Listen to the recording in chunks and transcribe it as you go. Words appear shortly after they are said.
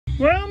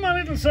Well, my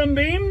little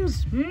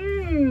sunbeams,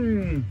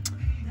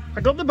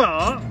 I got the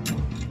bar.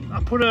 I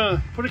put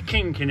a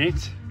kink in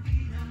it.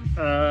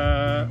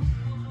 I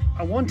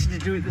wanted to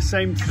do it the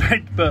same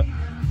thread, but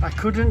I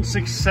couldn't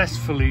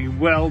successfully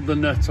weld the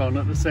nut on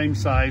at the same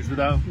size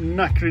without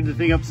knackering the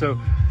thing up. So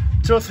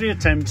 2 or 3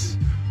 attempts,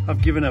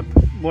 I've given up.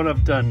 What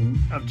I've done,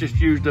 I've just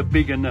used a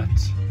bigger nut,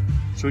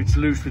 so it's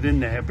loose within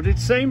there. But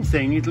it's the same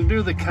thing, it'll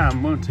do the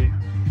cam, won't it?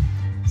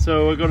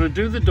 So I've got to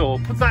do the door,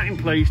 put that in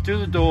place, do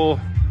the door,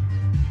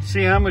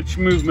 see how much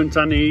movement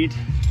I need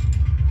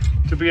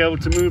to be able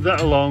to move that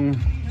along,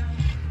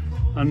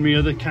 and my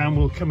other cam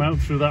will come out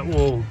through that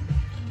wall.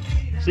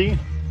 See?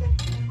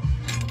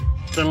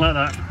 Done like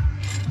that.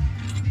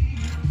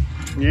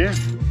 Yeah?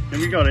 Have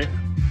you got it?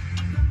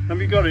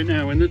 Have you got it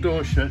now when the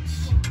door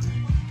shuts?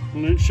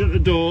 And then shut the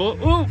door.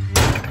 Oh!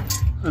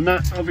 And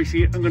that,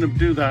 obviously, I'm going to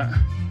do that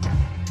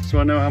so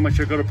I know how much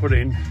I've got to put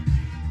in.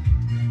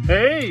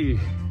 Hey!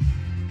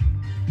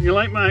 You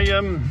like my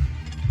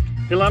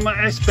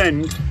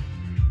S-bend?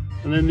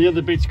 And then the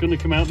other bit's going to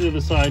come out the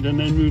other side and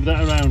then move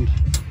that around.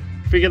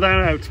 Figure that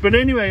out. But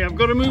anyway, I've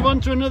got to move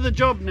on to another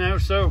job now,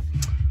 so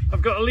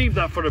I've got to leave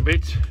that for a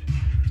bit.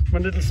 My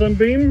little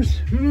sunbeams.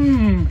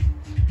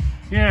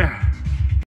 Yeah.